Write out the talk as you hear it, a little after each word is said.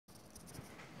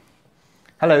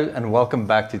Hello and welcome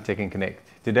back to Tech and Connect.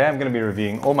 Today I'm going to be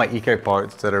reviewing all my EK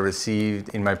parts that I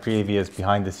received in my previous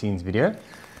behind the scenes video.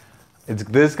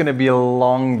 This is going to be a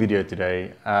long video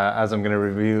today as I'm going to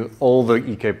review all the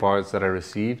EK parts that I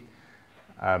received.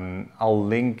 I'll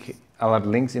have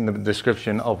links in the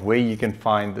description of where you can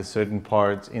find the certain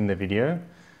parts in the video,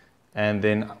 and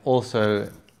then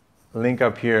also link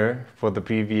up here for the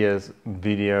previous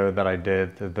video that I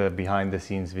did, the behind the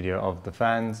scenes video of the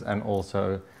fans, and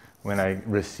also when I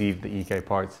received the EK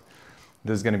parts.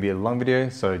 This is going to be a long video,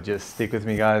 so just stick with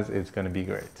me guys, it's going to be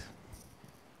great.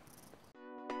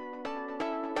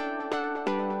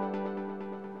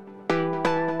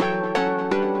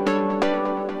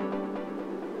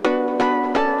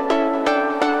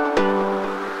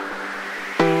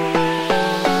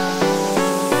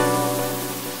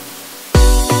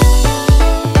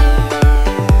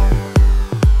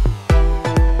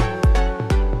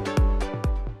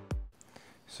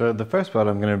 So the first part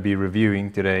I'm going to be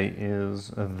reviewing today is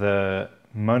the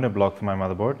Monoblock for my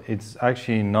motherboard. It's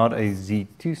actually not a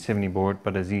Z270 board,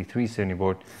 but a Z370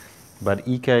 board. But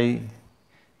EK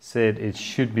said it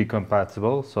should be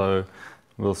compatible, so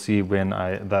we'll see when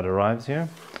that arrives here.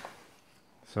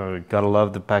 So gotta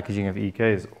love the packaging of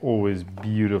EK. It's always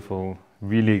beautiful,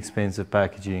 really expensive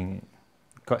packaging.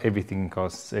 Everything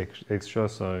costs extra,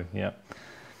 so yeah.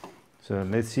 So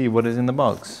let's see what is in the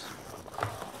box.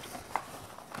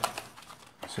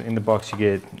 So in the box you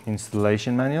get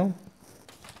installation manual,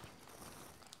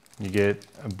 you get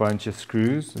a bunch of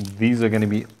screws. These are going to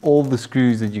be all the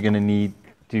screws that you're going to need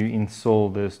to install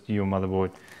this to your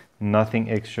motherboard. Nothing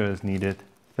extra is needed.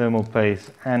 Thermal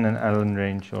paste and an Allen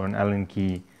wrench or an Allen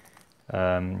key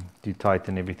to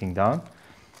tighten everything down.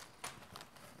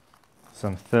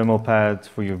 Some thermal pads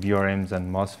for your VRMs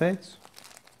and MOSFETs.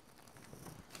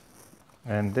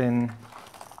 And then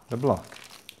the block.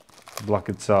 The block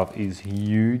itself is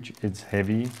huge, it's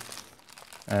heavy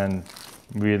and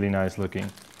really nice looking.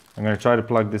 I'm going to try to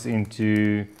plug this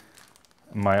into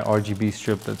my RGB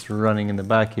strip that's running in the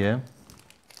back here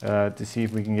to see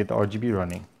if we can get the RGB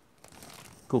running.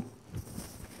 Cool.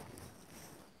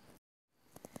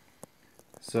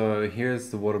 So here's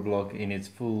the water block in its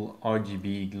full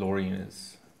RGB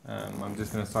gloriness. I'm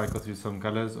just going to cycle through some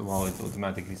colors while it's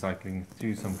automatically cycling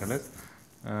through some colors.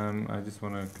 I just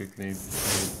want to quickly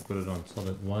put it on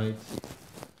solid white.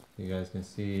 You guys can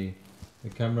see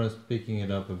the camera's picking it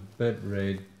up a bit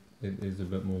red. It is a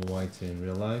bit more white in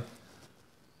real life.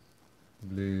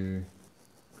 Blue,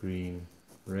 green,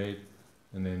 red,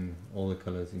 and then all the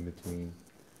colors in between.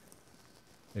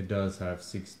 It does have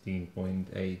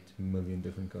 16.8 million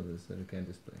different colors that it can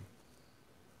display.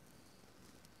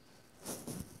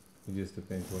 It just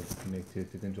depends what you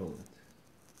connect to control it.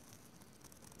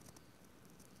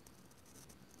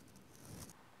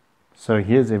 So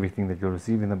here's everything that you'll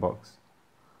receive in the box.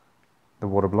 The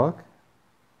water block,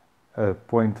 a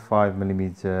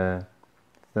 0.5mm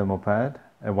thermal pad,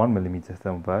 a 1mm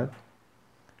thermal pad,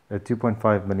 a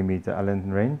 2.5mm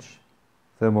Allen wrench,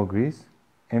 thermal grease,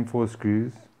 M4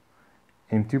 screws,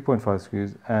 M2.5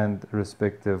 screws, and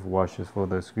respective washers for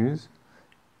those screws.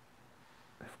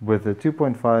 With the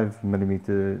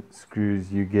 2.5mm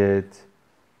screws you get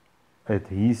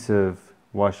adhesive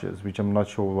washers, which I'm not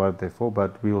sure what they're for,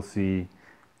 but we'll see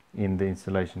in the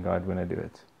installation guide when I do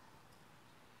it.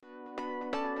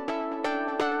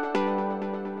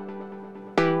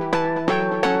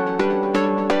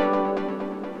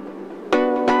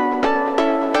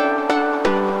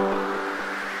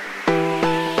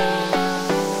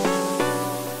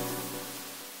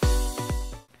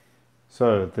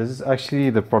 So this is actually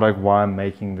the product why I'm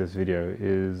making this video,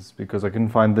 is because I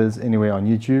couldn't find this anywhere on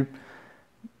YouTube,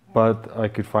 but I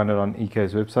could find it on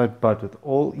EK's website. But with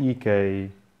all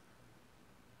EK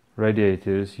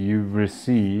radiators, you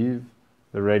receive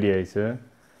the radiator,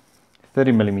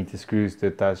 30mm screws to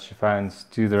attach fans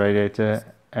to the radiator,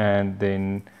 and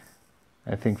then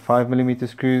I think 5mm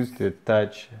screws to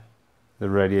attach the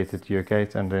radiator to your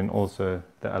case, and then also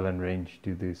the Allen wrench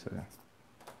to do so.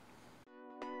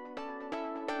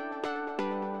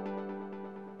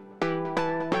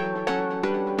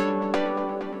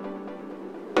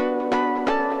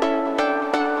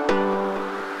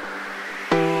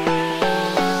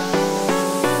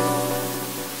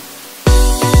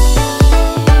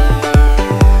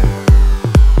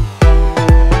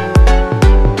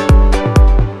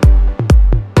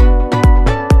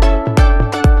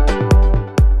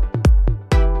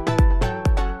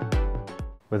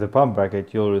 With the pump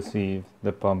bracket, you'll receive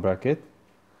the pump bracket,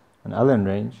 an Allen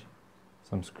wrench,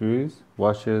 some screws,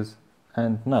 washers,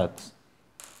 and nuts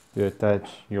to attach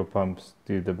your pumps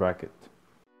to the bracket.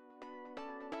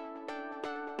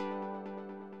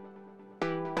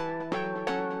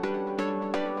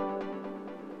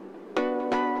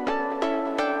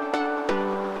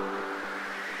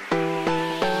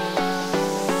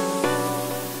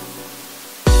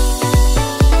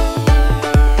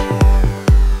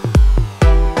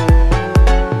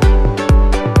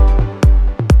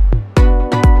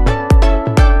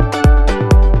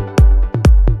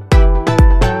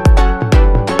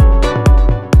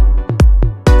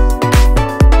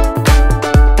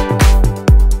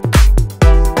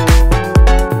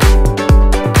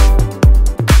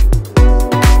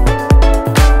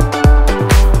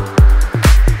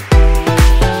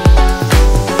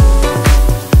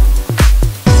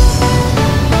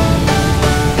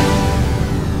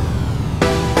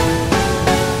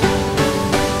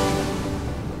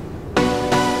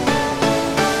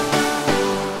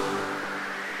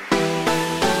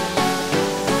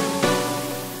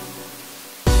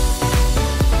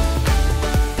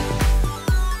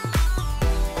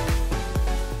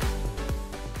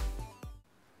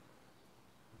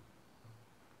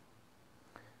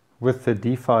 With the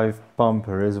D5 pump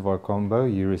reservoir combo,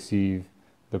 you receive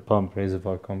the pump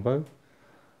reservoir combo,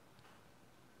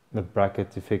 the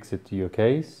bracket to fix it to your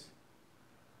case,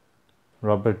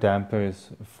 rubber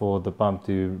dampers for the pump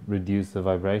to reduce the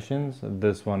vibrations.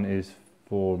 This one is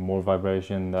for more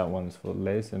vibration, that one's for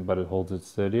less, but it holds it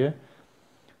sturdier.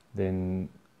 Then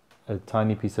a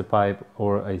tiny piece of pipe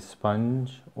or a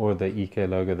sponge or the EK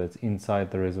logo that's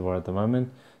inside the reservoir at the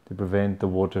moment to prevent the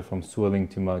water from swirling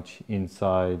too much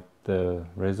inside the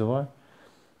reservoir.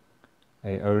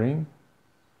 A O-ring,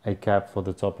 a cap for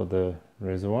the top of the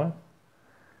reservoir,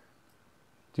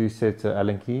 2 sets of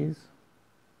Allen keys,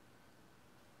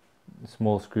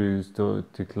 small screws to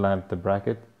clamp the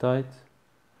bracket tight,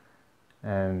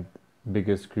 and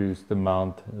bigger screws to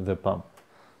mount the pump.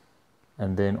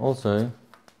 And then also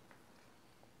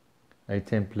a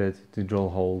template to drill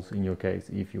holes in your case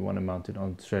if you want to mount it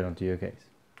straight onto your case.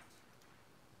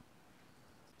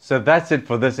 So that's it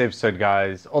for this episode,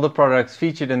 guys. All the products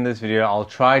featured in this video I'll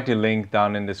try to link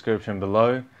down in the description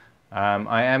below.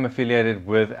 I am affiliated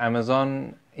with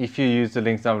Amazon. If you use the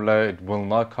links down below, it will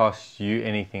not cost you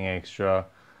anything extra,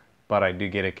 but I do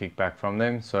get a kickback from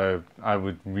them, so I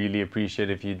would really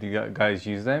appreciate if you guys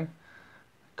use them.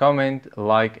 Comment,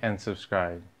 like, and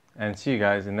subscribe, and see you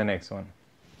guys in the next one.